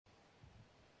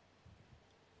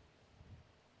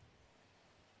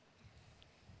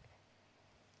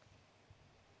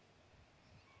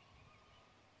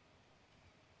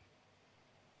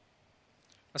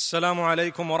السلام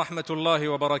عليكم ورحمة الله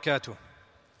وبركاته.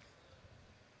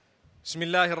 بسم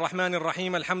الله الرحمن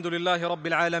الرحيم. الحمد لله رب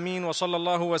العالمين، وصلى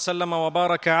الله وسلم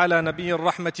وبارك على نبي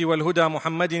الرحمة والهدى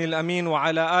محمد الأمين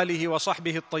وعلى آله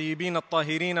وصحبه الطيبين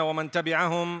الطاهرين ومن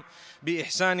تبعهم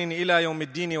بإحسان إلى يوم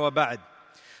الدين وبعد.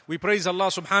 We praise Allah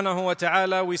subhanahu wa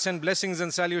ta'ala. We send blessings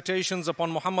and salutations upon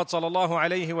Muhammad sallallahu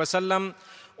alayhi wa sallam,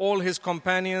 all his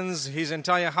companions, his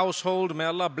entire household. May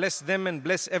Allah bless them and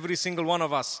bless every single one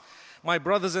of us. My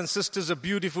brothers and sisters, a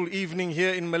beautiful evening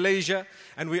here in Malaysia,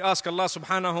 and we ask Allah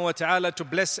subhanahu wa ta'ala to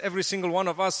bless every single one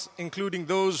of us, including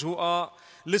those who are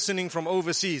listening from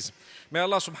overseas. May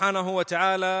Allah subhanahu wa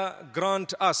ta'ala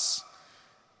grant us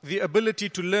the ability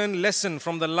to learn lesson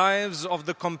from the lives of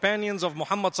the companions of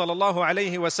Muhammad sallallahu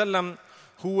alayhi wa sallam,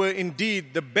 who were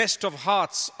indeed the best of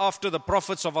hearts after the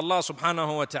prophets of Allah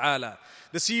subhanahu wa ta'ala.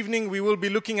 This evening we will be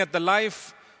looking at the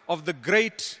life of the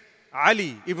great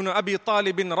Ali Ibn Abi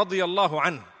Talib radiyallahu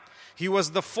anhu. He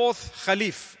was the fourth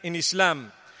Khalif in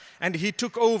Islam, and he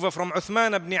took over from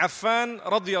Uthman ibn Affan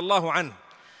radiyallahu anhu.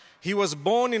 He was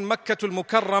born in Makkah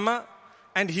al-Mukarramah,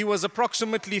 and he was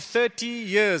approximately 30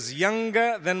 years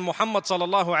younger than Muhammad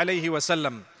sallallahu alayhi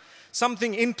wasallam.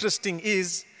 Something interesting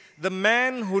is, the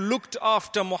man who looked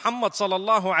after Muhammad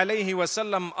sallallahu alayhi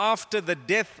wasallam after the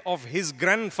death of his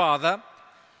grandfather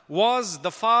was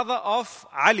the father of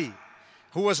Ali,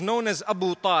 who was known as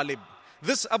Abu Talib.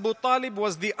 This Abu Talib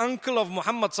was the uncle of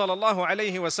Muhammad sallallahu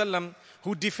alayhi wasallam,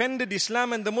 who defended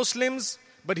Islam and the Muslims,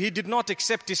 but he did not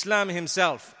accept Islam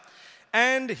himself.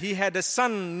 And he had a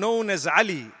son known as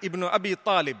Ali Ibn Abi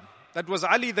Talib. That was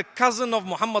Ali, the cousin of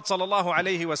Muhammad sallallahu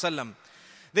alayhi wasallam.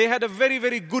 They had a very,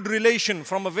 very good relation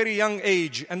from a very young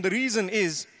age. And the reason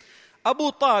is,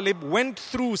 Abu Talib went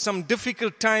through some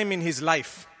difficult time in his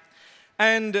life.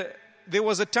 And there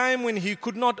was a time when he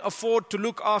could not afford to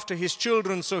look after his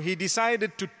children, so he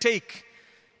decided to take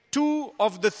 2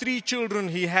 of the 3 children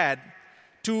he had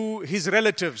to his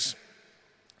relatives.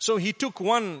 So he took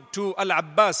one to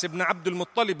Al-Abbas ibn Abdul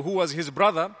Muttalib, who was his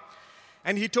brother,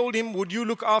 and he told him, "Would you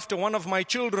look after one of my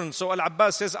children?" So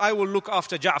Al-Abbas says, "I will look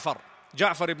after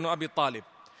Ja'far ibn Abi Talib."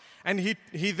 And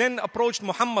he then approached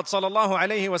Muhammad sallallahu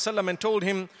alayhi wasallam and told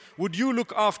him, "Would you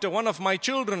look after one of my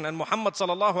children?" And Muhammad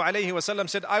sallallahu alayhi wasallam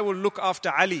said, "I will look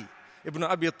after Ali ibn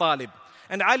Abi Talib."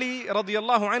 And Ali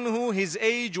radiyallahu anhu, his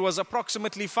age was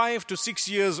approximately 5 to 6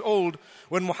 years old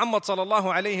when Muhammad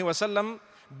sallallahu alayhi wasallam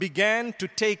began to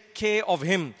take care of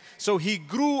him. So he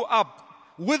grew up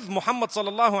with Muhammad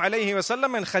sallallahu alayhi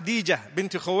wasallam and Khadija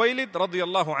bint Khuwaylid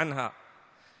radiyallahu anha.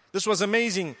 This was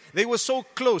amazing. They were so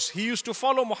close. He used to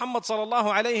follow Muhammad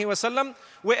sallallahu alayhi wasallam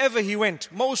wherever he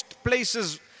went. Most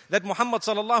places that Muhammad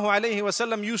sallallahu alayhi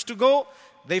wasallam used to go,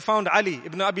 they found Ali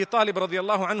ibn Abi Talib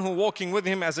radiyallahu anhu walking with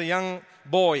him as a young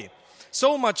boy.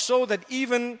 So much so that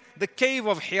even the cave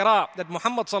of Hira that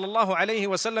Muhammad sallallahu alayhi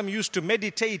wasallam used to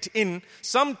meditate in,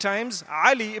 sometimes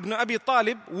Ali ibn Abi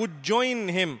Talib would join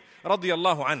him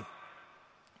radiyallahu anhu.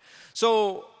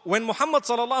 So when Muhammad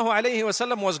sallallahu alayhi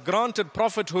wasallam was granted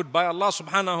prophethood by Allah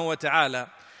subhanahu wa ta'ala,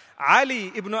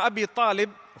 Ali ibn Abi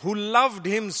Talib, who loved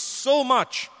him so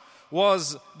much,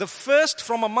 was the first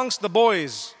from amongst the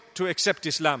boys to accept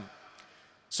Islam.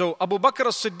 So Abu Bakr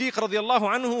as-Siddiq radiyallahu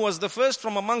anhu was the first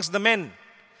from amongst the men.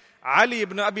 Ali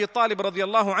ibn Abi Talib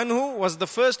radiyallahu anhu was the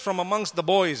first from amongst the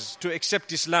boys to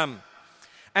accept Islam.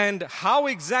 And how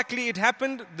exactly it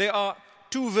happened, there are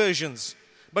 2 versions,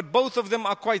 but both of them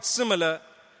are quite similar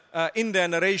in their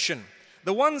narration.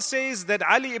 The one says that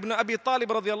Ali ibn Abi Talib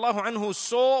radiyallahu anhu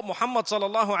saw Muhammad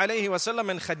sallallahu alayhi wasallam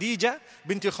and Khadija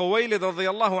bint Khuwaylid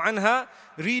radiyallahu anha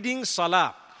reading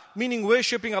salah, meaning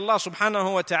worshipping Allah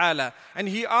subhanahu wa ta'ala. And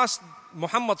he asked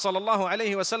Muhammad sallallahu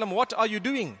alayhi wasallam, "What are you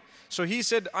doing?" So he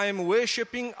said, "I am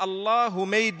worshipping Allah who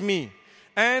made me,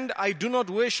 and I do not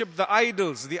worship the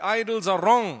idols. The idols are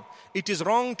wrong. It is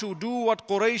wrong to do what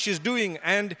Quraysh is doing."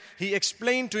 And he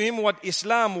explained to him what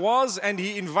Islam was, and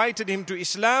he invited him to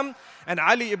Islam. And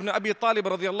Ali ibn Abi Talib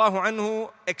radiyallahu anhu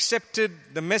accepted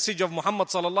the message of Muhammad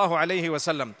sallallahu alayhi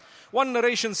wasallam. One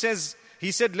narration says,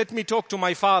 he said, "Let me talk to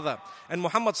my father." And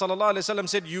Muhammad sallallahu alayhi wasallam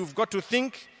said, "You've got to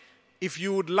think. If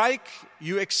you would like,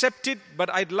 you accept it, but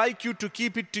I'd like you to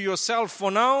keep it to yourself for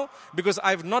now, because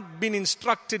I've not been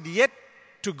instructed yet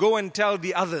to go and tell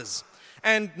the others."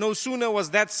 And no sooner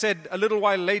was that said, a little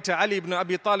while later, Ali ibn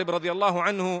Abi Talib radiyallahu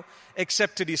anhu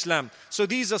accepted Islam. So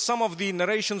these are some of the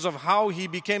narrations of how he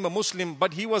became a Muslim,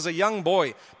 but he was a young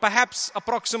boy, perhaps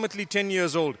approximately 10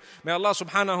 years old. May Allah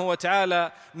subhanahu wa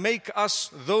ta'ala make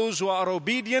us those who are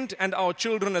obedient, and our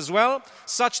children as well,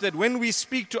 such that when we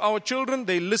speak to our children,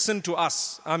 they listen to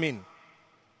us. Ameen.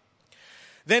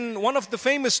 Then one of the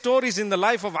famous stories in the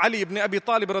life of Ali ibn Abi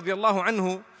Talib radiallahu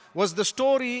anhu was the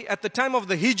story at the time of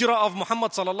the hijrah of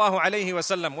Muhammad sallallahu alayhi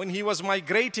wasallam, when he was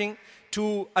migrating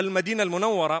to Al-Madinah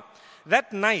Al-Munawwara.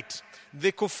 That night,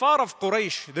 the kuffar of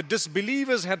Quraysh, the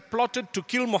disbelievers, had plotted to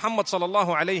kill Muhammad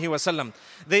sallallahu alayhi wasallam.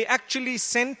 They actually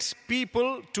sent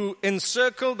people to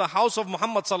encircle the house of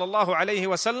Muhammad sallallahu alayhi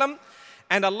wasallam,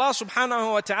 and Allah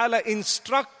subhanahu wa ta'ala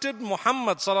instructed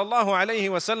Muhammad sallallahu alayhi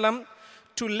wasallam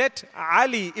to let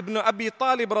Ali ibn Abi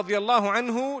Talib radiallahu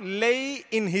anhu lay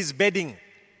in his bedding.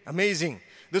 Amazing.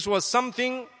 This was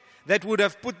something that would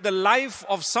have put the life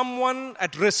of someone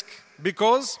at risk,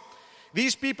 because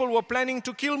these people were planning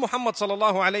to kill Muhammad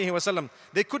sallallahu alayhi wasallam.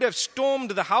 They could have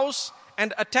stormed the house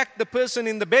and attacked the person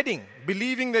in the bedding,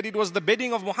 believing that it was the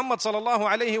bedding of Muhammad sallallahu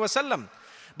alayhi wasallam.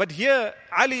 But here,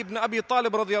 Ali ibn Abi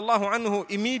Talib radiallahu anhu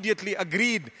immediately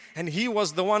agreed, and he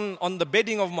was the one on the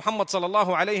bedding of Muhammad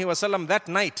sallallahu alayhi wasallam that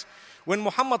night. When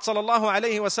Muhammad sallallahu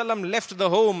alayhi wasallam left the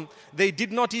home, they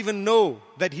did not even know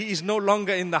that he is no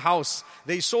longer in the house.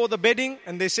 They saw the bedding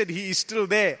and they said he is still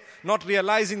there, not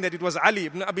realizing that it was Ali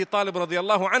ibn Abi Talib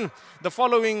radiallahu anhu. The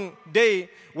following day,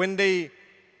 when they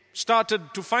started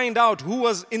to find out who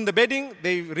was in the bedding,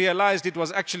 they realized it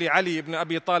was actually Ali ibn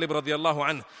Abi Talib radiallahu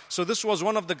anhu. So this was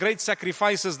one of the great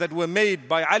sacrifices that were made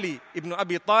by Ali ibn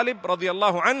Abi Talib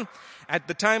radiallahu anhu at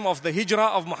the time of the hijrah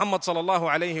of Muhammad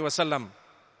sallallahu alayhi wasallam.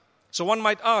 So one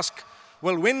might ask,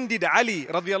 well, when did Ali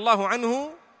radiallahu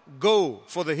anhu go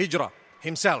for the hijrah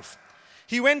himself?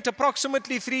 He went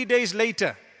approximately 3 days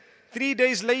later. 3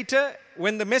 days later,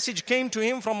 when the message came to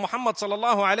him from Muhammad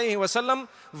sallallahu alayhi wasallam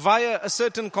via a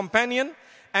certain companion,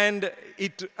 and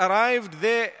it arrived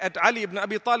there at Ali ibn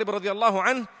Abi Talib radiallahu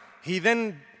anhu, he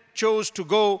then chose to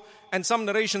go. And some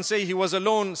narrations say he was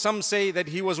alone. Some say that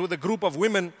he was with a group of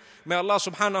women. May Allah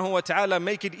subhanahu wa ta'ala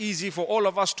make it easy for all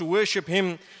of us to worship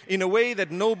Him in a way that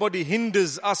nobody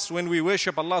hinders us when we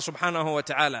worship Allah subhanahu wa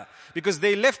ta'ala. Because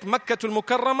they left Makkatul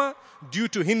Mukarramah due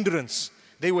to hindrance.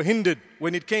 They were hindered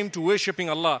when it came to worshipping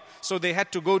Allah. So they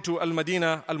had to go to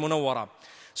Al-Madinah Al-Munawwara.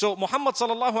 So Muhammad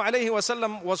sallallahu alayhi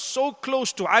wasallam was so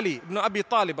close to Ali ibn Abi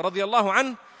Talib radiallahu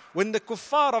anhu. When the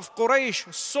kuffar of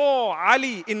Quraysh saw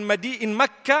Ali in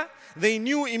Mecca, they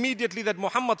knew immediately that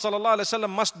Muhammad sallallahu alaihi wasallam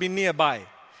must be nearby.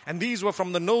 And these were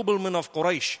from the noblemen of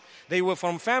Quraysh. They were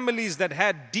from families that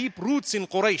had deep roots in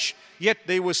Quraysh, yet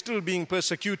they were still being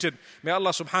persecuted. May Allah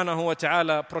subhanahu wa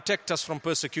ta'ala protect us from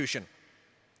persecution.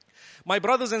 My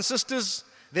brothers and sisters,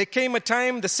 there came a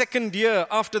time, the second year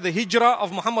after the hijrah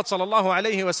of Muhammad sallallahu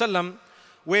alaihi wasallam,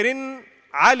 wherein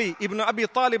Ali ibn Abi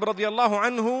Talib radiallahu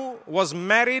anhu was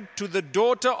married to the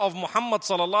daughter of Muhammad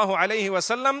sallallahu alayhi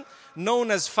wasallam,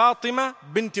 known as Fatima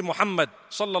binti Muhammad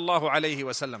sallallahu alayhi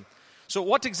wasallam. So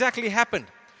what exactly happened?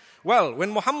 Well,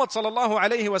 when Muhammad sallallahu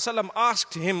alayhi wasallam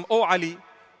asked him, "O Ali,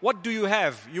 what do you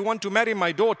have? You want to marry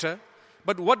my daughter,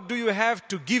 but what do you have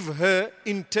to give her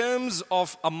in terms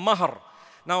of a mahr?"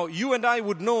 Now, you and I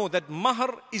would know that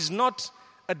mahr is not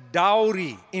a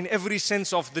dowry in every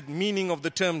sense of the meaning of the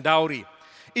term dowry.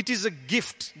 It is a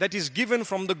gift that is given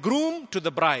from the groom to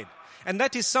the bride. And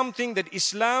that is something that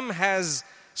Islam has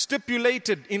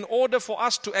stipulated in order for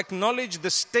us to acknowledge the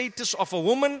status of a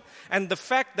woman and the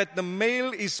fact that the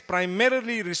male is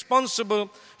primarily responsible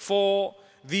for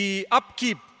the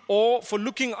upkeep or for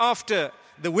looking after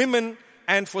the women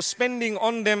and for spending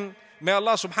on them. May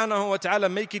Allah subhanahu wa ta'ala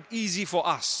make it easy for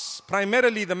us.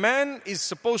 Primarily the man is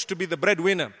supposed to be the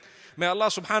breadwinner. May Allah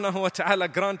subhanahu wa ta'ala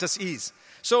grant us ease.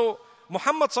 So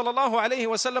Muhammad sallallahu alayhi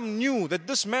wasallam knew that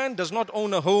this man does not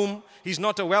own a home, he's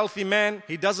not a wealthy man,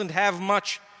 he doesn't have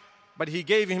much, but he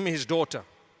gave him his daughter.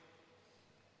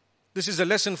 This is a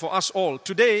lesson for us all.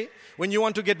 Today, when you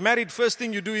want to get married, first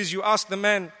thing you do is you ask the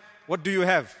man, what do you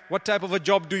have? What type of a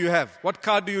job do you have? What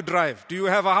car do you drive? Do you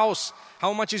have a house?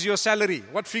 How much is your salary?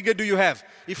 What figure do you have?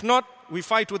 If not, we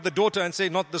fight with the daughter and say,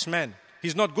 not this man.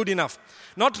 He's not good enough.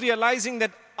 Not realizing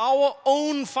that our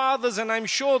own fathers, and I'm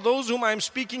sure those whom I'm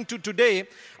speaking to today,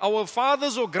 our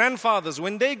fathers or grandfathers,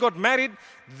 when they got married,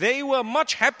 they were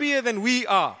much happier than we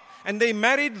are. And they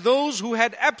married those who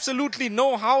had absolutely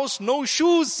no house, no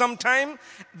shoes sometime.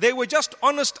 They were just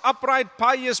honest, upright,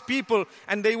 pious people.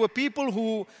 And they were people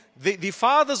who, the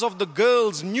fathers of the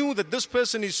girls knew that this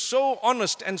person is so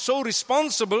honest and so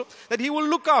responsible that he will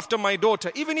look after my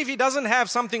daughter, even if he doesn't have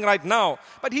something right now.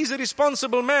 But he's a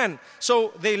responsible man.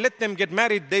 So they let them get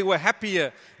married. They were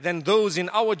happier than those in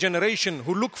our generation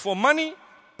who look for money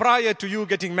prior to you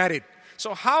getting married.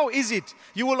 So how is it?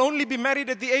 You will only be married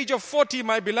at the age of 40,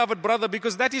 my beloved brother,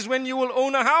 because that is when you will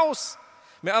own a house.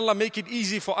 May Allah make it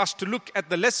easy for us to look at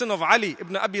the lesson of Ali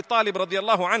ibn Abi Talib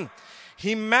radiallahu anhu.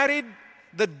 He married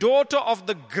the daughter of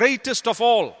the greatest of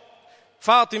all,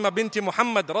 Fatima binti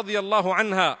Muhammad radiyallahu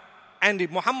anha.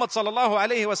 And Muhammad sallallahu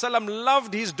alayhi wasallam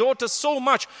loved his daughter so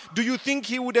much. Do you think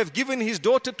he would have given his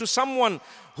daughter to someone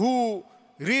who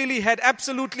really had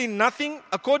absolutely nothing?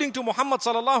 According to Muhammad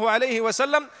sallallahu alayhi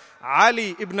wasallam,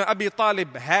 Ali ibn Abi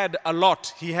Talib had a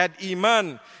lot. He had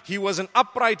iman. He was an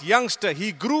upright youngster.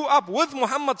 He grew up with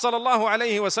Muhammad sallallahu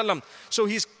alayhi wasallam. So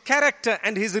his character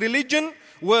and his religion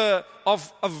were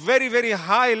of a very, very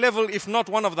high level, if not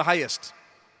one of the highest.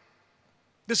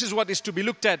 This is what is to be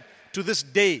looked at to this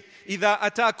day. إِذَا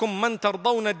أَتَاكُمْ مَنْ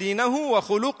تَرْضَوْنَ دِينَهُ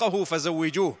وَخُلُقَهُ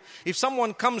فَزَوِّجُوهُ. If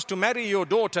someone comes to marry your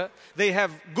daughter, they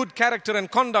have good character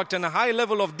and conduct and a high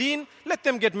level of deen, let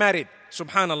them get married.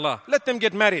 Subhanallah. Let them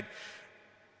get married.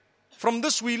 From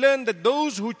this we learn that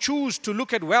those who choose to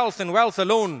look at wealth and wealth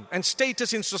alone and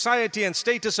status in society and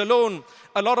status alone,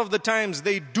 a lot of the times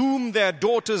they doom their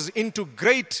daughters into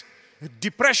great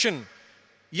depression.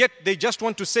 Yet they just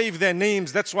want to save their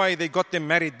names. That's why they got them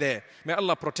married there. May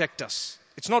Allah protect us.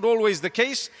 It's not always the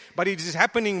case, but it is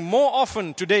happening more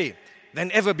often today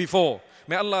than ever before.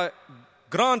 May Allah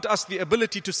grant us the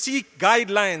ability to seek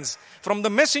guidelines from the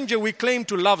messenger we claim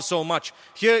to love so much.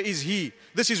 Here is he.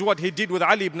 This is what he did with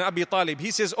Ali ibn Abi Talib.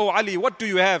 He says, "Oh Ali, what do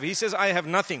you have?" He says, "I have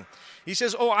nothing." He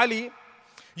says, "Oh Ali,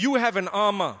 you have an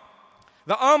armor.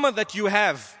 The armor that you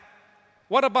have,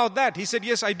 what about that?" He said,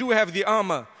 "Yes, I do have the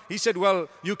armor." He said, "Well,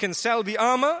 you can sell the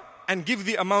armor and give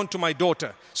the amount to my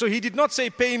daughter." So he did not say,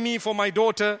 "Pay me for my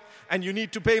daughter and you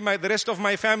need to pay the rest of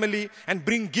my family and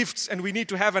bring gifts and we need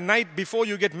to have a night before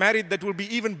you get married that will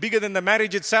be even bigger than the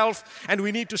marriage itself and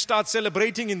we need to start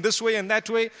celebrating in this way and that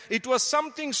way." It was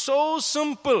something so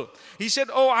simple. He said,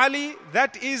 "Oh Ali,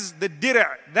 that is the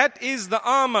dir', that is the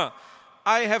armor.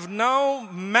 I have now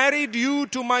married you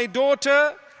to my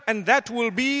daughter, and that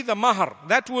will be the mahar.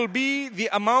 That will be the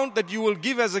amount that you will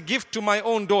give as a gift to my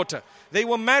own daughter." They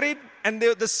were married, and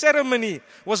the ceremony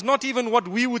was not even what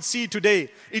we would see today.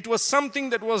 It was something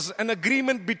that was an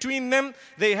agreement between them.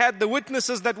 They had the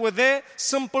witnesses that were there,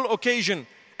 simple occasion.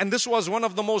 And this was one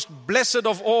of the most blessed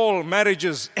of all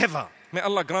marriages ever. May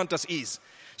Allah grant us ease.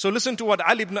 So listen to what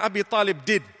Ali ibn Abi Talib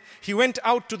did. He went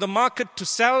out to the market to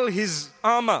sell his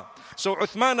armor. So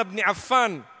Uthman ibn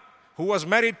Affan, who was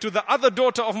married to the other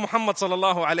daughter of Muhammad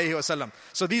sallallahu alayhi wasallam.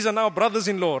 So these are now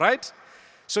brothers-in-law, right?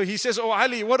 So he says, "Oh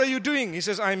Ali, what are you doing?" He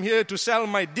says, "I'm here to sell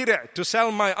my dir', to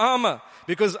sell my armor,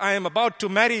 because I am about to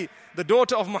marry the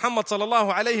daughter of Muhammad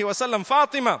sallallahu alayhi wasallam,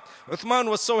 Fatima." Uthman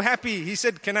was so happy. He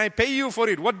said, "Can I pay you for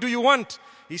it? What do you want?"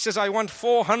 He says, "I want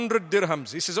 400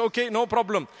 dirhams. He says, "Okay, no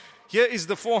problem. Here is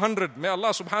the 400. May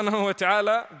Allah subhanahu wa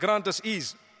ta'ala grant us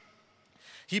ease."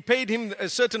 He paid him a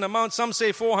certain amount. Some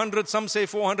say 400, some say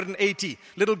 480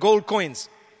 little gold coins.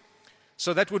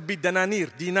 So that would be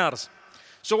dinars.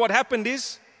 So what happened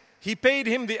is, he paid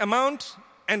him the amount,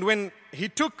 and when he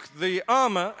took the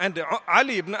armor, and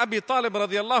Ali ibn Abi Talib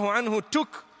radiallahu anhu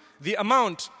took the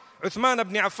amount, Uthman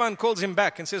ibn Affan calls him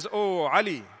back and says, "Oh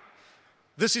Ali,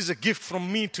 this is a gift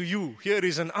from me to you. Here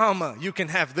is an armor. You can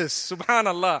have this."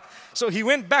 Subhanallah. So he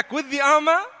went back with the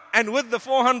armor and with the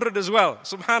 400 as well.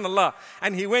 Subhanallah.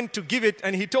 And he went to give it,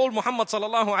 and he told Muhammad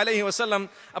sallallahu alayhi wasallam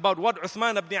about what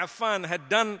Uthman ibn Affan had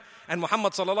done. And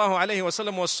Muhammad sallallahu alayhi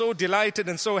wasallam was so delighted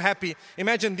and so happy.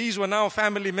 Imagine, these were now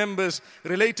family members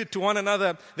related to one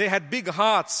another. They had big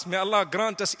hearts. May Allah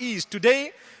grant us ease.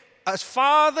 Today, a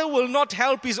father will not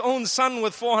help his own son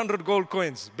with 400 gold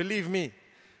coins. Believe me.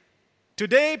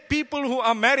 Today, people who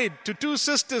are married to two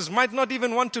sisters might not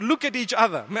even want to look at each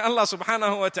other. May Allah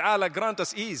subhanahu wa ta'ala grant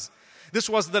us ease. This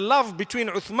was the love between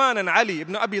Uthman and Ali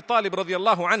ibn Abi Talib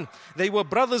radiallahu anhu. They were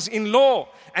brothers-in-law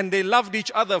and they loved each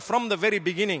other from the very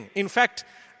beginning. In fact,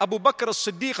 Abu Bakr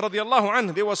as-Siddiq radiallahu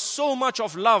anhu, there was so much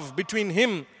of love between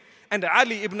him and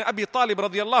Ali ibn Abi Talib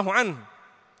radiallahu anhu,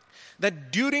 that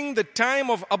during the time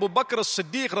of Abu Bakr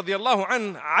as-Siddiq radiallahu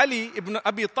anhu, Ali ibn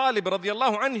Abi Talib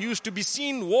radiallahu anhu used to be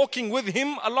seen walking with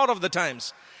him a lot of the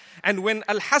times. And when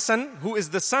Al-Hasan, who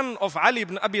is the son of Ali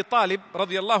ibn Abi Talib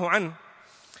radiallahu anhu,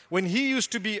 when he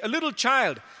used to be a little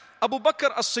child, Abu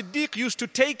Bakr as-Siddiq used to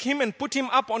take him and put him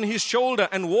up on his shoulder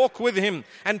and walk with him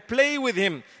and play with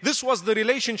him. This was the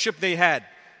relationship they had.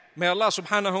 May Allah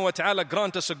subhanahu wa ta'ala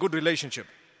grant us a good relationship.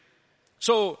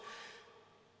 So,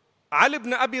 Ali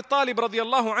ibn Abi Talib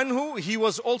radiallahu anhu, he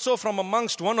was also from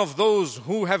amongst one of those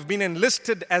who have been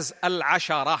enlisted as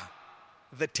Al-Ashara,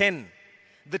 the 10.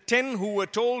 The 10 who were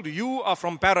told, "You are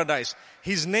from paradise."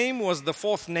 His name was the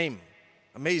fourth name.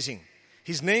 Amazing.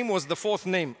 His name was the fourth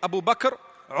name. Abu Bakr,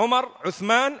 Umar,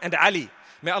 Uthman and Ali.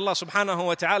 May Allah subhanahu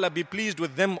wa ta'ala be pleased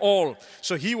with them all.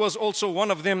 So he was also one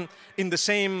of them in the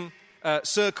same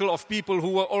circle of people who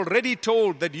were already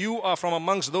told that you are from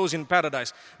amongst those in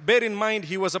paradise. Bear in mind,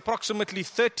 he was approximately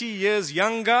 30 years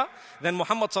younger than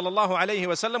Muhammad sallallahu alayhi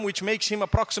wasallam, which makes him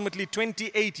approximately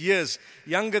 28 years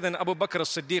younger than Abu Bakr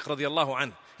as-Siddiq radiallahu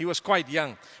anhu. He was quite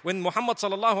young. When Muhammad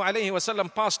sallallahu alayhi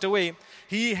wasallam passed away,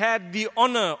 he had the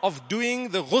honor of doing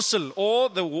the ghusl, or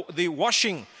the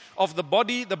washing of the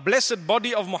body, the blessed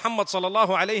body of Muhammad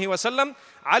sallallahu alayhi wasallam.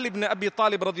 Ali ibn Abi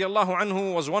Talib radiallahu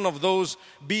anhu was one of those,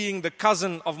 being the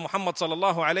cousin of Muhammad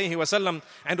sallallahu alayhi wasallam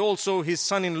and also his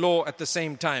son-in-law at the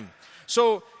same time.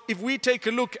 So if we take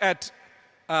a look at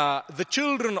the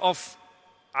children of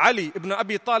Ali ibn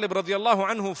Abi Talib radiallahu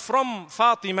anhu from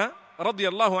Fatima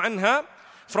radiallahu anha,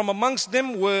 from amongst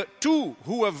them were two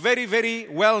who were very, very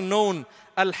well known,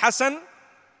 Al-Hasan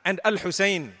and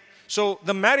Al-Husayn. So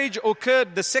the marriage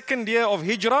occurred the second year of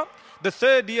Hijrah. The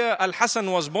third year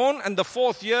Al-Hasan was born, and the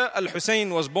fourth year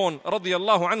Al-Husayn was born.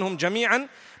 Radiyallahu anhum jami'an.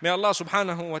 May Allah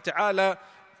subhanahu wa ta'ala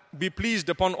be pleased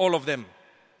upon all of them.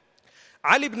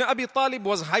 Ali ibn Abi Talib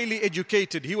was highly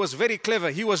educated. He was very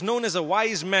clever. He was known as a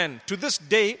wise man. To this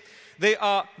day, they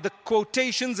are the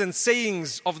quotations and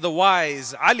sayings of the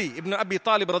wise, Ali ibn Abi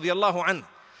Talib radiyallahu anhu.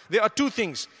 There are two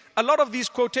things. A lot of these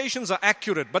quotations are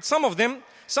accurate, but some of them,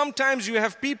 sometimes you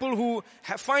have people who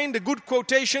find a good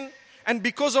quotation, and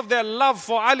because of their love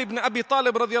for Ali ibn Abi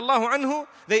Talib radiyallahu anhu,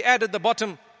 they add at the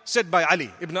bottom, said by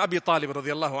Ali ibn Abi Talib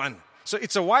radiyallahu anhu. So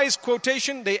it's a wise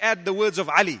quotation, they add the words of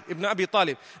Ali ibn Abi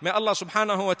Talib. May Allah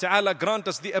subhanahu wa ta'ala grant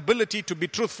us the ability to be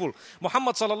truthful.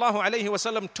 Muhammad sallallahu alayhi wa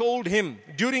sallam told him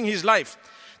during his life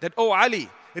that, "Oh Ali,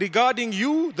 regarding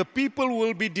you, the people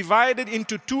will be divided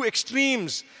into two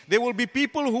extremes. There will be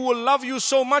people who will love you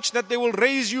so much that they will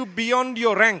raise you beyond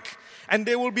your rank. And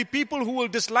there will be people who will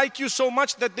dislike you so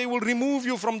much that they will remove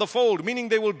you from the fold, meaning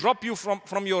they will drop you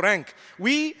from your rank.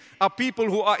 We are people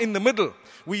who are in the middle.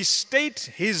 We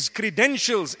state his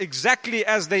credentials exactly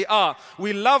as they are.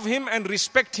 We love him and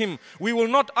respect him. We will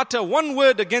not utter one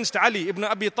word against Ali ibn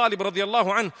Abi Talib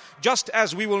radiallahu anhu, just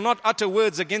as we will not utter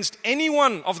words against any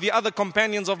one of the other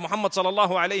companions of Muhammad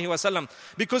sallallahu alayhi wasallam,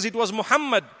 because it was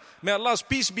Muhammad, may Allah's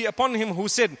peace be upon him, who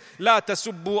said, لا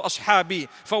تسبوا أصحابي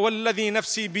فوالذي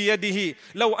نفسي بيده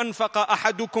لو أنفق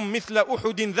أحدكم مثل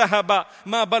أحد ذهبا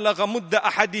ما بلغ مد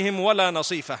أحدهم ولا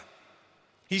نصيفه.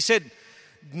 He said,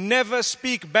 never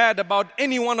speak bad about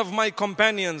any one of my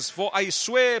companions, for I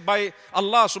swear by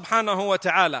Allah subhanahu wa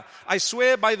ta'ala, I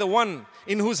swear by the one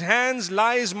in whose hands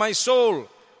lies my soul,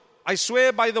 I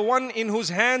swear by the one in whose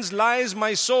hands lies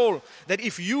my soul, that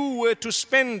if you were to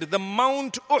spend the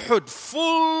Mount Uhud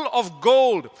full of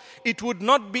gold, it would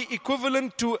not be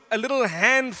equivalent to a little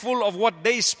handful of what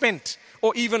they spent,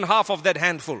 or even half of that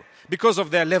handful, because of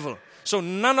their level. So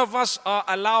none of us are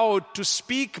allowed to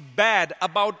speak bad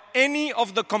about any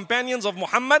of the companions of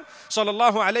Muhammad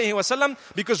sallallahu alayhi wasallam,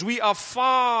 because we are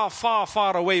far, far,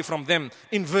 far away from them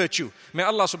in virtue. May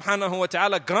Allah subhanahu wa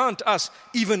ta'ala grant us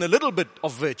even a little bit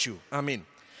of virtue. Ameen.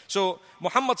 So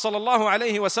Muhammad sallallahu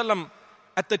alayhi wasallam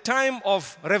at the time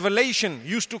of revelation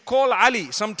used to call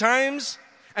Ali sometimes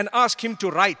and ask him to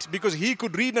write, because he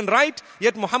could read and write,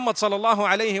 yet Muhammad sallallahu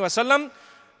alayhi wasallam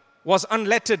was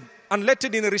unlettered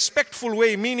in a respectful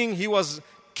way, meaning he was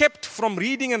kept from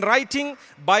reading and writing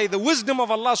by the wisdom of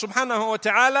Allah subhanahu wa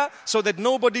ta'ala, so that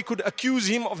nobody could accuse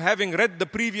him of having read the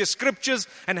previous scriptures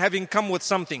and having come with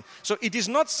something. So it is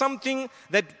not something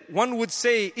that one would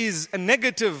say is a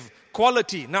negative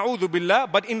quality, na'udhu billah,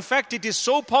 but in fact it is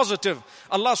so positive.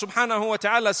 Allah subhanahu wa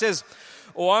ta'ala says,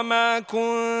 وَمَا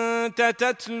كُنْتَ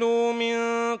تَتْلُو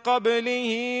مِنْ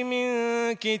قَبْلِهِ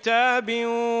مِنْ كِتَابٍ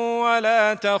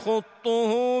وَلَا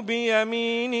تَخُطُّهُ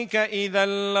بِيَمِينِكَ إِذًا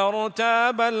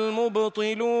لَارْتَابَ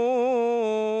الْمُبْطِلُونَ.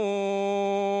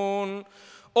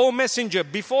 O Messenger,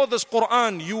 before this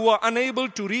Quran, you were unable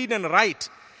to read and write.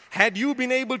 Had you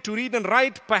been able to read and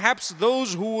write, perhaps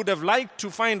those who would have liked to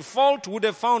find fault would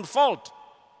have found fault.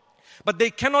 But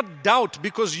they cannot doubt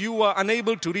because you were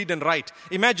unable to read and write.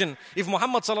 Imagine if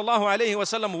Muhammad sallallahu alayhi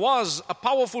wasallam was a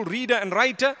powerful reader and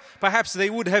writer, perhaps they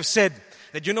would have said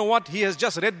that, you know what, he has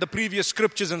just read the previous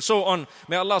scriptures and so on.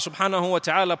 May Allah subhanahu wa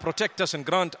ta'ala protect us and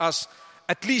grant us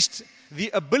at least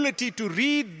the ability to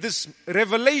read this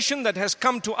revelation that has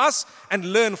come to us and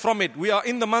learn from it. We are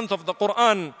in the month of the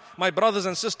Quran. My brothers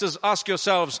and sisters, ask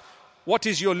yourselves, what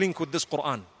is your link with this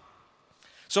Quran?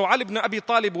 So Ali ibn Abi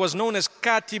Talib was known as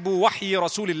Katibu Wahyi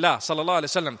Rasulillah sallallahu alayhi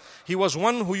wasallam. He was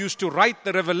one who used to write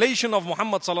the revelation of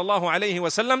Muhammad sallallahu alayhi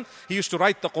wasallam. He used to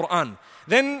write the Quran.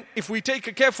 Then if we take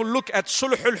a careful look at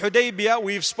Sulh al-Hudaybiyah,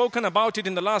 we've spoken about it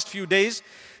in the last few days.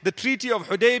 The treaty of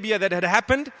Hudaybiyah that had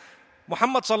happened,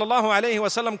 Muhammad sallallahu alayhi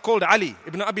wasallam called Ali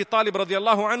ibn Abi Talib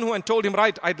radiyallahu anhu and told him,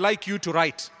 right, I'd like you to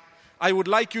write. I would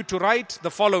like you to write the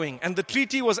following. And the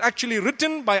treaty was actually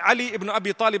written by Ali ibn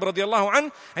Abi Talib radiallahu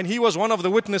anh, and he was one of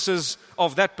the witnesses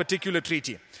of that particular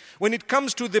treaty. When it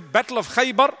comes to the battle of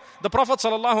Khaybar, the Prophet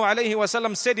sallallahu alaihi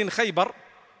wasallam said in Khaybar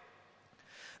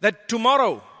that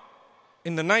tomorrow,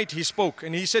 in the night he spoke,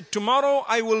 and he said, tomorrow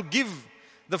I will give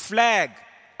the flag,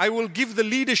 I will give the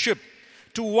leadership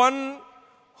to one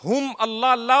whom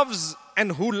Allah loves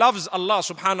and who loves Allah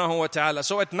subhanahu wa ta'ala.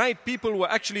 So at night people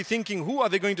were actually thinking, who are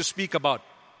they going to speak about?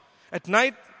 At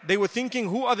night they were thinking,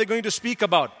 who are they going to speak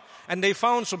about? And they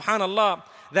found, subhanallah,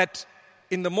 that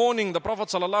in the morning the Prophet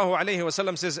sallallahu alaihi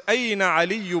wasallam says, Ayna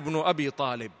Ali ibn Abi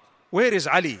Talib? Where is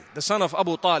Ali, the son of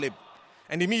Abu Talib?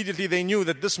 And immediately they knew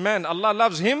that this man, Allah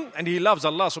loves him and he loves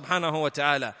Allah subhanahu wa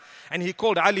ta'ala. And he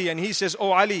called Ali and he says,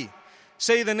 Oh Ali,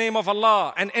 say the name of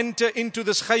Allah and enter into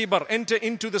this Khaybar, enter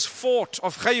into this fort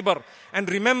of Khaybar.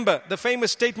 And remember the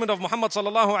famous statement of Muhammad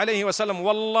sallallahu alayhi wa sallam,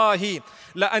 Wallahi,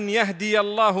 la an yahdi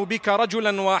Allahu bika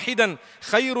rajulan wahidan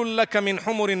khayrun laka min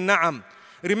humurin na'am.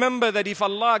 Remember that if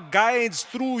Allah guides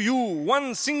through you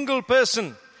one single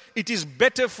person, it is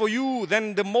better for you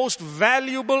than the most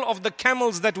valuable of the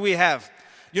camels that we have.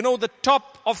 You know, the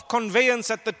top of conveyance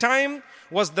at the time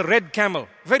was the red camel,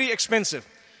 very expensive.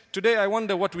 Today I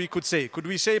wonder what we could say. Could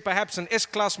we say perhaps an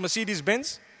S-Class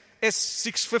Mercedes-Benz,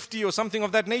 S650 or something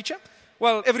of that nature?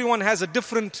 Well, everyone has a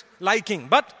different liking.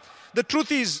 But the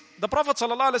truth is, the Prophet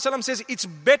ﷺ says, it's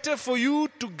better for you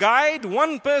to guide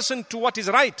one person to what is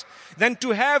right than to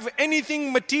have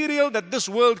anything material that this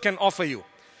world can offer you.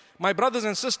 My brothers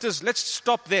and sisters, let's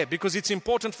stop there because it's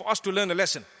important for us to learn a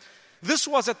lesson. This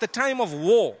was at the time of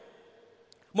war.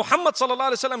 Muhammad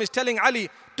ﷺ is telling Ali,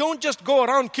 don't just go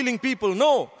around killing people.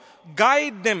 No.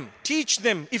 Guide them, teach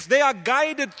them. If they are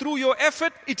guided through your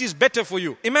effort, it is better for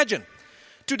you. Imagine.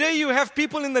 Today you have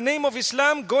people in the name of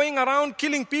Islam going around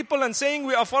killing people and saying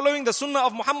we are following the sunnah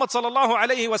of Muhammad sallallahu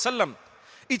alayhi wasallam.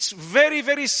 It's very,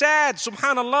 very sad,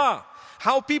 subhanallah,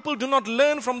 how people do not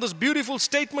learn from this beautiful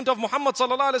statement of Muhammad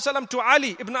sallallahu alayhi wasallam to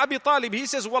Ali ibn Abi Talib. He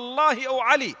says, Wallahi, O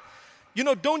Ali,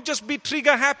 don't just be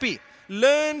trigger happy.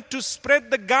 Learn to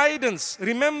spread the guidance.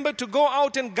 Remember to go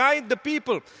out and guide the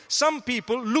people. Some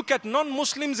people look at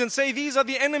non-Muslims and say these are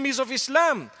the enemies of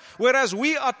Islam. Whereas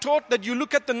we are taught that you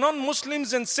look at the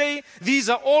non-Muslims and say these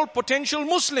are all potential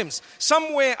Muslims.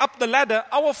 Somewhere up the ladder,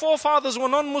 our forefathers were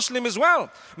non-Muslim as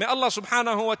well. May Allah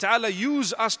subhanahu wa ta'ala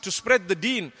use us to spread the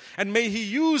deen. And may He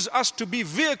use us to be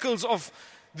vehicles of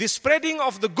the spreading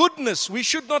of the goodness. We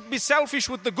should not be selfish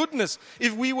with the goodness.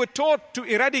 If we were taught to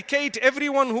eradicate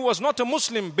everyone who was not a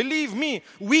Muslim, believe me,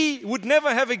 we would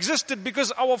never have existed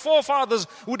because our forefathers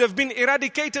would have been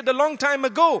eradicated a long time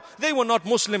ago. They were not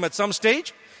Muslim at some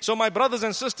stage. So my brothers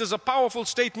and sisters, a powerful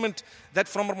statement that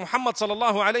from Muhammad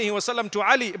sallallahu alayhi wasallam to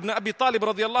Ali ibn Abi Talib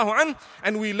radiallahu anh,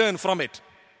 and we learn from it.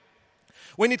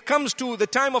 When it comes to the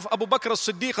time of Abu Bakr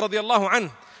as-Siddiq radiallahu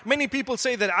anh, many people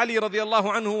say that Ali radiallahu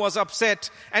anhu was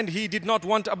upset and he did not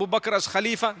want Abu Bakr as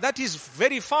Khalifa. That is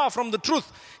very far from the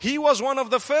truth. He was one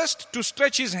of the first to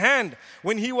stretch his hand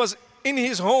when he was in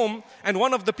his home and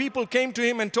one of the people came to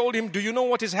him and told him, do you know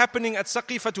what is happening at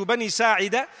Saqifatu Bani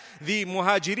Sa'ida? The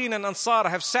Muhajirin and Ansar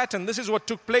have sat and this is what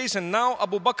took place, and now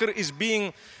Abu Bakr is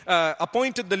being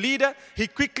appointed the leader. He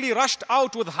quickly rushed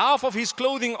out with half of his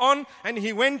clothing on and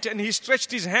he went and he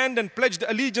stretched his hand and pledged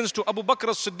allegiance to Abu Bakr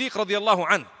as-Siddiq radiallahu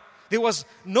anhu. There was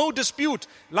no dispute.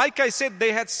 Like I said,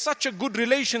 they had such a good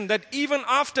relation that even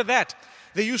after that,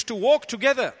 they used to walk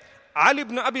together. Ali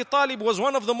ibn Abi Talib was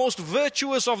one of the most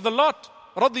virtuous of the lot.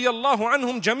 Radiyallahu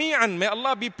anhum jami'an. May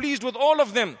Allah be pleased with all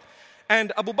of them.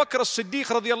 And Abu Bakr as-Siddiq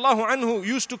radiallahu anhu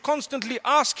used to constantly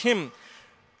ask him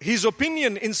his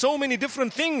opinion in so many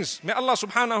different things. May Allah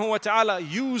subhanahu wa ta'ala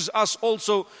use us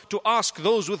also to ask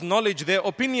those with knowledge their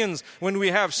opinions when we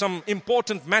have some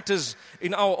important matters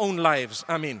in our own lives.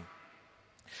 Ameen.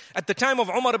 At the time of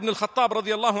Umar ibn al-Khattab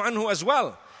radiallahu anhu as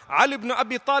well, Ali ibn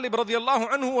Abi Talib radiallahu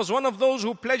anhu was one of those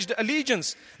who pledged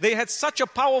allegiance. They had such a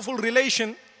powerful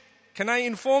relation. Can I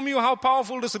inform you how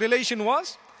powerful this relation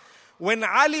was? When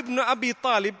Ali ibn Abi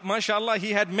Talib, mashallah,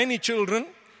 he had many children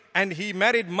and he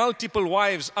married multiple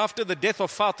wives after the death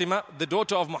of Fatima, the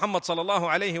daughter of Muhammad sallallahu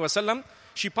alayhi wasallam.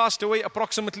 She passed away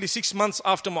approximately 6 months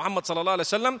after Muhammad sallallahu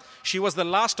alayhi wasallam. She was the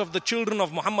last of the children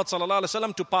of Muhammad sallallahu alayhi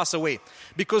wasallam to pass away,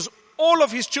 because all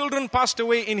of his children passed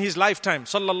away in his lifetime,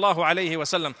 sallallahu alayhi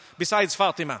wasallam, besides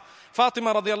Fatima.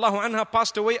 Fatima radiallahu anha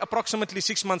passed away approximately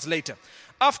 6 months later.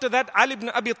 After that, Ali ibn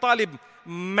Abi Talib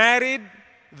married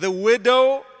the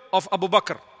widow of Abu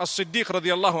Bakr as-Siddiq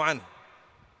radiallahu anhu.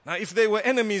 Now, if they were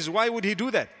enemies, why would he do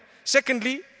that?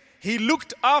 Secondly, he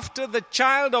looked after the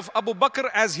child of Abu Bakr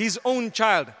as his own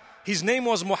child. His name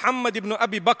was Muhammad ibn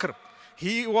Abi Bakr.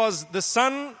 he was the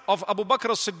son of Abu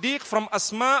Bakr as-Siddiq from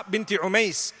Asma binti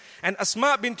Umays. And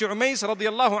Asma binti Umays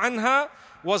radiallahu anha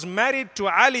was married to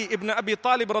Ali ibn Abi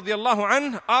Talib radiallahu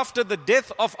anh after the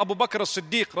death of Abu Bakr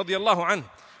as-Siddiq radiallahu anh.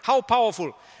 How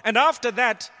powerful. And after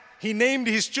that, he named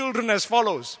his children as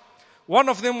follows. One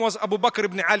of them was Abu Bakr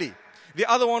ibn Ali. The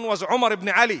other one was Umar ibn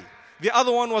Ali. The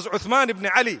other one was Uthman ibn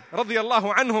Ali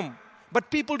radiallahu anhum.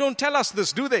 But people don't tell us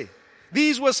this, do they?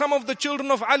 These were some of the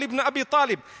children of Ali ibn Abi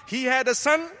Talib. He had a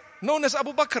son known as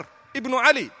Abu Bakr ibn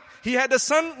Ali. He had a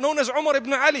son known as Umar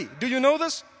ibn Ali. Do you know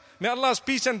this? May Allah's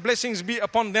peace and blessings be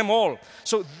upon them all.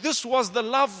 So this was the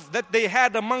love that they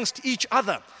had amongst each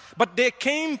other. But there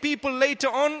came people later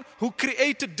on who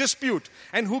created dispute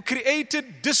and who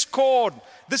created discord.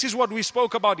 This is what we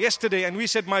spoke about yesterday, and we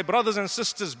said, my brothers and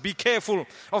sisters, be careful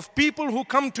of people who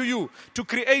come to you to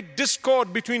create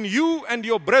discord between you and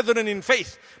your brethren in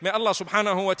faith. May Allah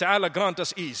subhanahu wa ta'ala grant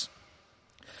us ease.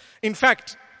 In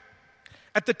fact,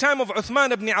 at the time of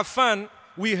Uthman ibn Affan,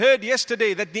 we heard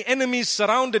yesterday that the enemies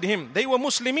surrounded him. They were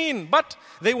Muslimin, but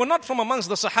they were not from amongst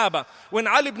the Sahaba. When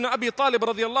Ali ibn Abi Talib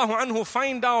radiallahu anhu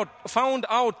found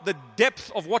out the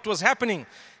depth of what was happening,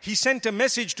 he sent a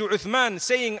message to Uthman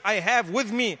saying, I have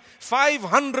with me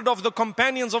 500 of the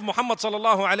companions of Muhammad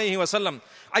sallallahu alayhi wasallam.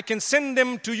 I can send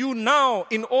them to you now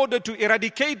in order to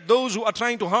eradicate those who are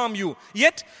trying to harm you.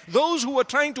 Yet, those who were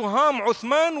trying to harm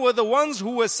Uthman were the ones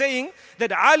who were saying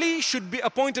that Ali should be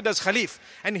appointed as Khalif.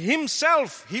 And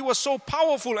himself, he was so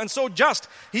powerful and so just.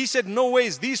 He said, no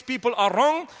ways, these people are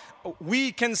wrong.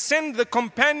 We can send the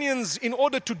companions in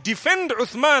order to defend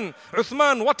Uthman.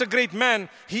 Uthman, what a great man.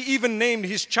 He even named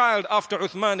his child after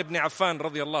Uthman ibn Affan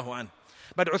radiallahu anh.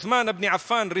 But Uthman ibn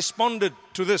Affan responded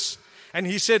to this. And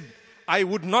he said, I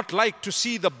would not like to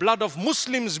see the blood of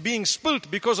Muslims being spilt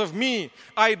because of me.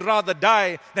 I'd rather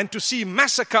die than to see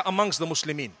massacre amongst the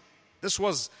Muslimin. This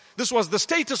was the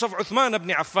status of Uthman ibn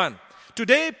Affan.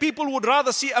 Today, people would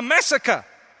rather see a massacre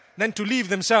than to leave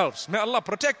themselves. May Allah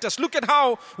protect us. Look at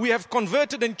how we have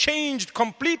converted and changed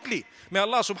completely. May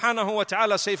Allah subhanahu wa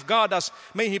ta'ala safeguard us.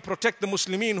 May He protect the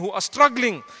Muslimin who are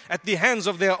struggling at the hands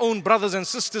of their own brothers and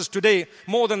sisters today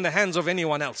more than the hands of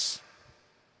anyone else.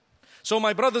 So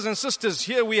my brothers and sisters,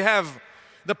 here we have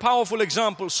the powerful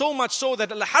example. So much so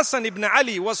that Al-Hasan ibn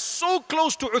Ali was so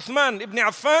close to Uthman ibn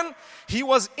Affan. He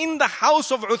was in the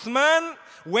house of Uthman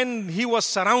when he was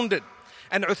surrounded.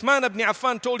 And Uthman ibn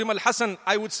Affan told him, Al-Hasan,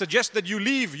 I would suggest that you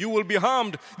leave. You will be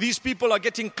harmed. These people are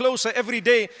getting closer every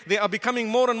day. They are becoming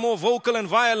more and more vocal and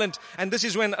violent. And this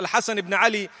is when Al-Hasan ibn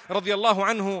Ali radiallahu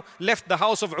anhu left the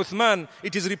house of Uthman.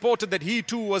 It is reported that he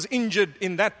too was injured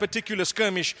in that particular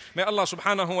skirmish. May Allah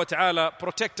subhanahu wa ta'ala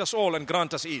protect us all and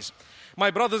grant us ease.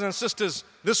 My brothers and sisters,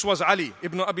 this was Ali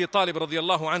ibn Abi Talib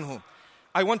radiallahu anhu.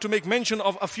 I want to make mention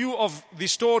of a few of the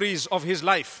stories of his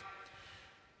life.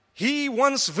 He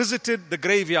once visited the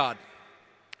graveyard.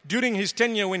 During his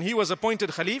tenure when he was appointed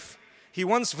Khalif, he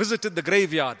once visited the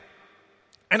graveyard.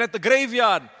 And at the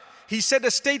graveyard, he said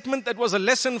a statement that was a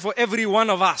lesson for every one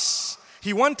of us.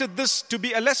 He wanted this to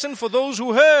be a lesson for those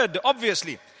who heard,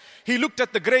 obviously. He looked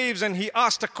at the graves and he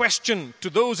asked a question to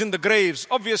those in the graves.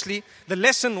 Obviously, the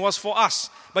lesson was for us,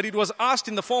 but it was asked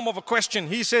in the form of a question.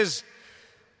 He says,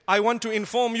 I want to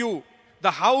inform you,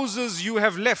 the houses you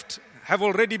have left have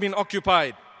already been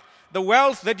occupied. The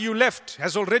wealth that you left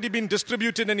has already been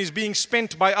distributed and is being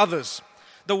spent by others.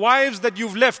 The wives that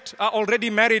you've left are already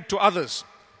married to others.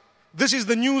 This is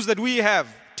the news that we have.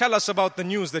 Tell us about the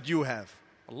news that you have.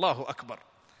 Allahu Akbar.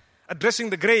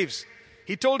 Addressing the graves,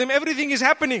 he told him everything is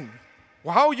happening.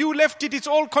 How you left it, it's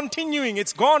all continuing,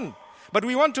 it's gone. But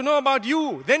we want to know about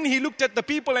you. Then he looked at the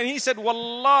people and he said,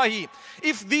 Wallahi,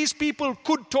 if these people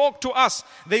could talk to us,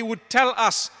 they would tell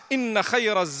us, Inna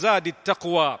khayra zadi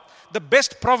taqwa. The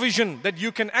best provision that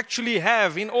you can actually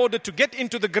have in order to get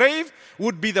into the grave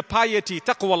would be the piety,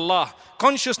 taqwallah,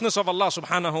 consciousness of Allah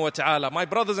subhanahu wa ta'ala. My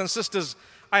brothers and sisters,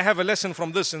 I have a lesson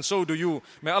from this and so do you.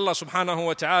 May Allah subhanahu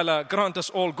wa ta'ala grant us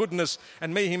all goodness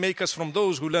and may He make us from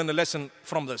those who learn a lesson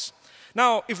from this.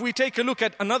 Now, if we take a look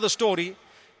at another story,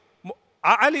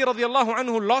 Ali radiallahu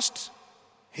anhu lost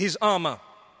his armor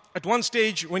at one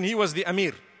stage when he was the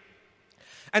Amir.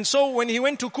 And so when he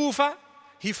went to Kufa,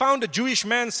 he found a Jewish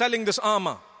man selling this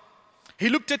armor. He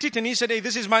looked at it and he said, hey,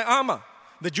 this is my armor.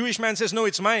 The Jewish man says, no,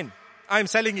 it's mine. I'm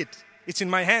selling it. It's in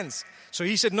my hands. So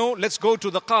he said, no, let's go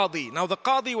to the Qadi. Now the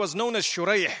Qadi was known as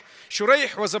Shuraih.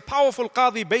 Shuraih was a powerful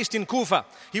Qadi based in Kufa.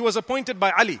 He was appointed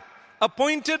by Ali.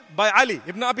 Appointed by Ali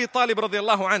Ibn Abi Talib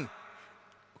radiallahu anh.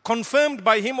 Confirmed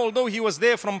by him, although he was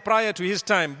there from prior to his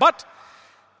time. But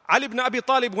Ali ibn Abi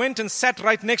Talib went and sat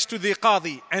right next to the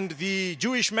Qadi, and the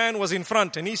Jewish man was in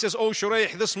front, and he says, oh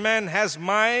Shuraih, this man has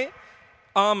my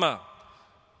armor.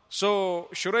 So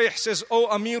Shuraih says, "O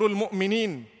Amirul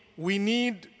Mu'mineen, we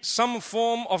need some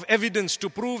form of evidence to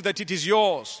prove that it is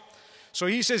yours." So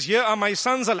he says, "Here are my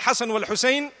sons Al-Hasan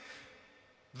wal-Husayn.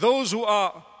 Those who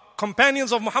are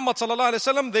companions of Muhammad sallallahu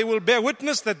alaihi wasallam, they will bear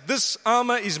witness that this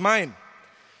armor is mine."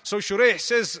 So Shuraih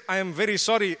says, "I am very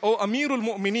sorry, O Amirul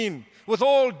Mu'mineen, with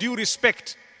all due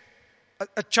respect,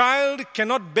 a child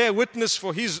cannot bear witness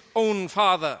for his own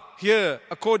father here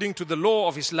according to the law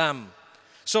of Islam.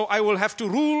 So I will have to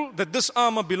rule that this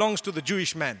armor belongs to the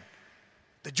Jewish man."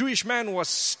 The Jewish man was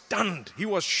stunned. He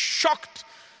was shocked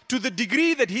to the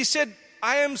degree that he said,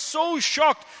 "I am so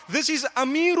shocked. This is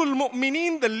Amirul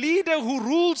Mu'mineen, the leader who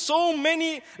rules so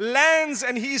many lands,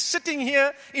 and he is sitting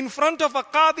here in front of a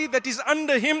qadi that is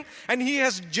under him, and he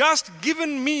has just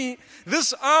given me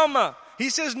this armor." He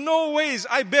says, "No ways.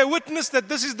 I bear witness that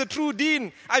this is the true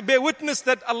deen. I bear witness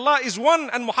that Allah is one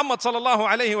and Muhammad sallallahu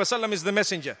alayhi wasallam is the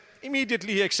messenger."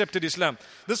 Immediately he accepted Islam.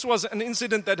 This was an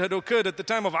incident that had occurred at the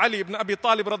time of Ali ibn Abi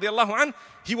Talib radiallahu anh.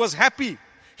 He was happy.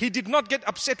 He did not get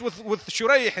upset with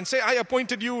Shuraih and say, "I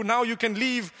appointed you, now you can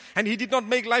leave." And he did not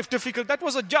make life difficult. That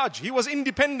was a judge. He was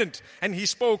independent and he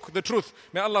spoke the truth.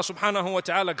 May Allah subhanahu wa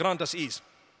ta'ala grant us ease.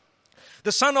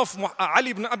 The son of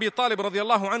Ali ibn Abi Talib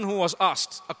radiallahu anhu was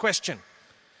asked a question.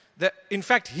 In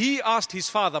fact, he asked his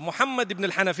father, Muhammad ibn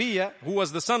al-Hanafiya, who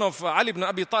was the son of Ali ibn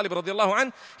Abi Talib radiallahu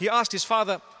anh, he asked his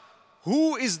father,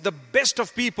 "Who is the best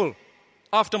of people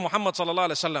after Muhammad sallallahu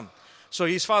alaihi wasallam?" So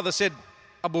his father said,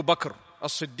 "Abu Bakr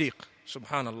as-Siddiq."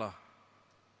 Subhanallah.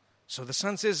 So the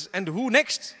son says, "And who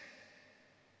next?"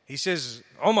 He says,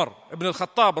 "Umar ibn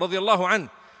al-Khattab radiallahu anh."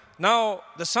 Now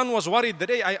the son was worried that,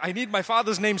 "Hey, I need my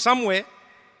father's name somewhere."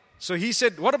 So he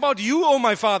said, "What about you, O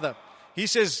my father?" He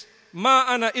says, "Ma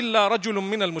ana illa rajulun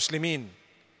min al-Muslimin."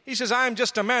 He says, "I am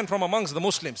just a man from amongst the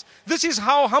Muslims." This is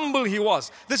how humble he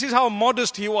was. This is how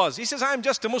modest he was. He says, "I am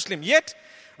just a Muslim." Yet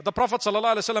the Prophet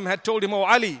ﷺ had told him, "O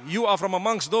Ali, you are from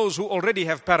amongst those who already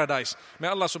have paradise." May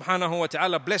Allah subhanahu wa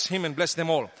ta'ala bless him and bless them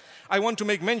all. I want to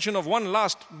make mention of one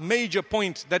last major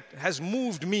point that has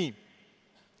moved me.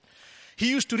 He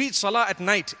used to read salah at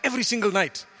night, every single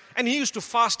night. And he used to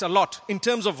fast a lot in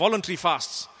terms of voluntary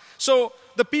fasts. So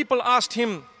the people asked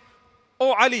him,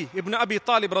 "O Ali ibn Abi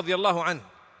Talib radiallahu anh,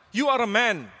 you are a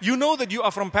man, you know that you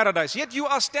are from paradise, yet you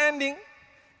are standing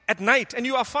at night and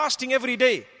you are fasting every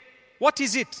day. What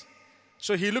is it?"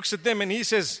 So he looks at them and he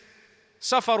says,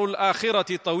 "Safarul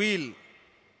akhirati tawil,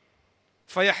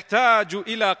 fayahtaju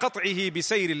ila qat'ihi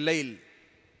bisayr al-layl."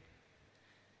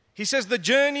 He says the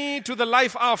journey to the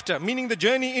life after, meaning the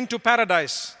journey into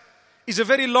paradise, is a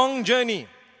very long journey.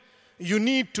 You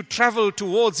need to travel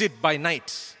towards it by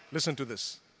night. Listen to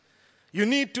this. You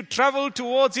need to travel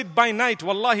towards it by night.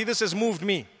 Wallahi, this has moved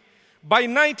me. By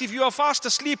night, if you are fast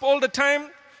asleep all the time,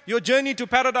 your journey to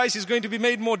paradise is going to be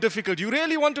made more difficult. You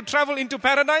really want to travel into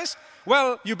paradise?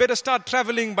 Well, you better start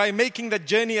traveling by making that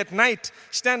journey at night.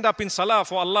 Stand up in salah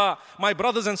for Allah. My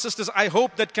brothers and sisters, I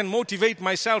hope that can motivate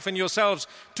myself and yourselves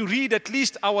to read at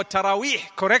least our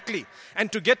taraweeh correctly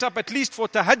and to get up at least for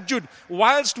tahajjud.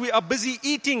 Whilst we are busy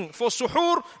eating for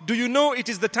suhoor, do you know it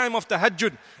is the time of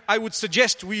tahajjud? I would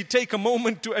suggest we take a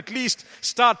moment to at least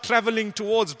start traveling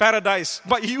towards paradise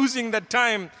by using that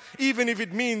time, even if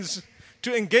it means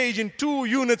to engage in 2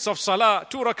 units of salah,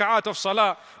 2 raka'at of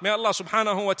salah. May Allah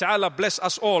subhanahu wa ta'ala bless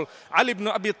us all. Ali ibn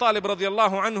Abi Talib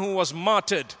radiallahu anhu was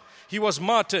martyred. He was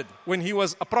martyred when he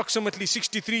was approximately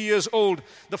 63 years old,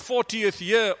 the 40th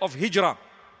year of Hijrah,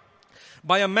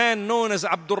 by a man known as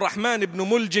Abdul Rahman ibn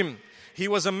Muljim. He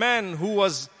was a man who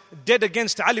was dead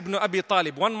against Ali ibn Abi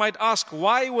Talib. One might ask,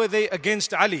 why were they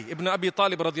against Ali ibn Abi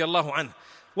Talib radiallahu anhu?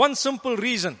 One simple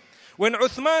reason. When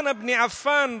Uthman ibn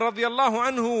Affan radiallahu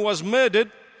anhu was murdered,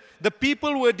 the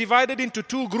people were divided into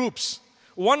 2 groups.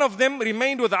 One of them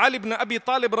remained with Ali ibn Abi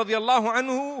Talib radiallahu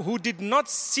anhu, who did not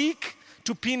seek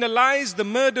to penalize the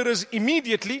murderers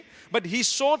immediately, but he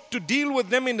sought to deal with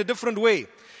them in a different way.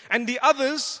 And the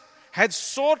others had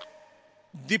sought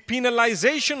the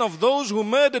penalization of those who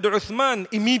murdered Uthman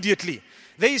immediately.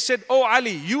 They said, "Oh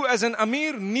Ali, you as an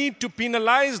Amir need to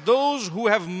penalize those who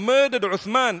have murdered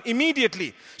Uthman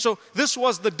immediately." So this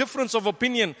was the difference of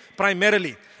opinion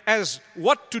primarily, as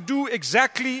what to do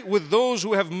exactly with those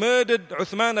who have murdered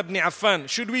Uthman ibn Affan.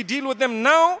 Should we deal with them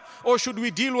now or should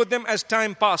we deal with them as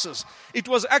time passes? It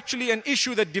was actually an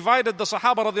issue that divided the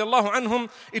Sahaba radiallahu anhum.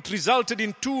 It resulted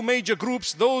in 2 major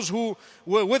groups, those who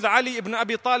were with Ali ibn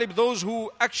Abi Talib, those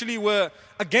who actually were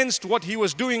against what he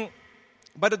was doing.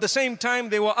 But at the same time,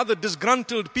 there were other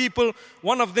disgruntled people.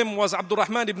 One of them was Abdul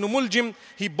Rahman ibn Muljim.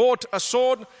 He bought a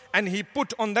sword and he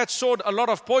put on that sword a lot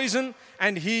of poison,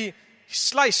 and he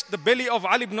sliced the belly of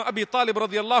Ali ibn Abi Talib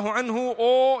radiallahu anhu,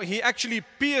 or he actually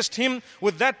pierced him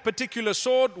with that particular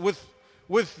sword, with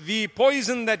the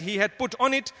poison that he had put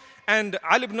on it. And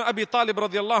Ali ibn Abi Talib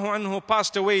radiallahu anhu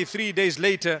passed away 3 days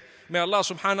later. May Allah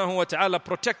subhanahu wa ta'ala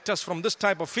protect us from this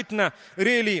type of fitna.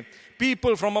 Really,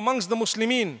 people from amongst the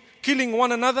Muslimin killing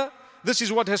one another, this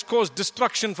is what has caused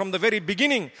destruction from the very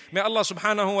beginning. May Allah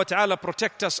subhanahu wa ta'ala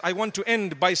protect us. I want to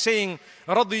end by saying,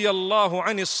 radiyallahu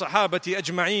anis sahabati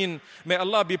ajma'een. May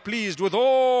Allah be pleased with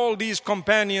all these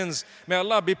companions. May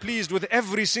Allah be pleased with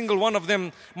every single one of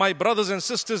them. My brothers and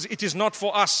sisters, it is not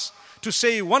for us to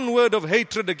say one word of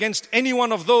hatred against any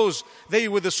one of those. They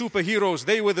were the superheroes,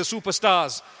 they were the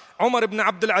superstars. Umar ibn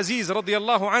Abdul Aziz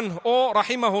radiyallahu anhu, or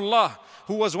rahimahullah,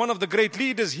 who was one of the great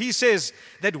leaders, he says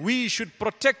that we should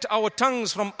protect our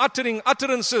tongues from uttering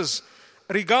utterances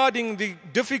regarding the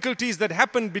difficulties that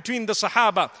happened between the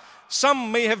Sahaba.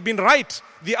 Some may have been right,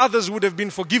 the others would have been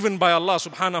forgiven by Allah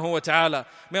subhanahu wa ta'ala.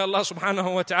 May Allah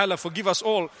subhanahu wa ta'ala forgive us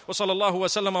all. Wa sallallahu wa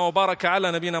sallama wa baraka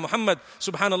ala nabina Muhammad.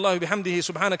 Subhanallah bihamdihi,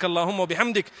 subhanakallahumma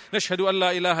bihamdik. Nashhadu an la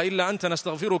ilaha illa anta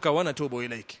nastaghfiruka wa natubu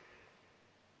ilayk.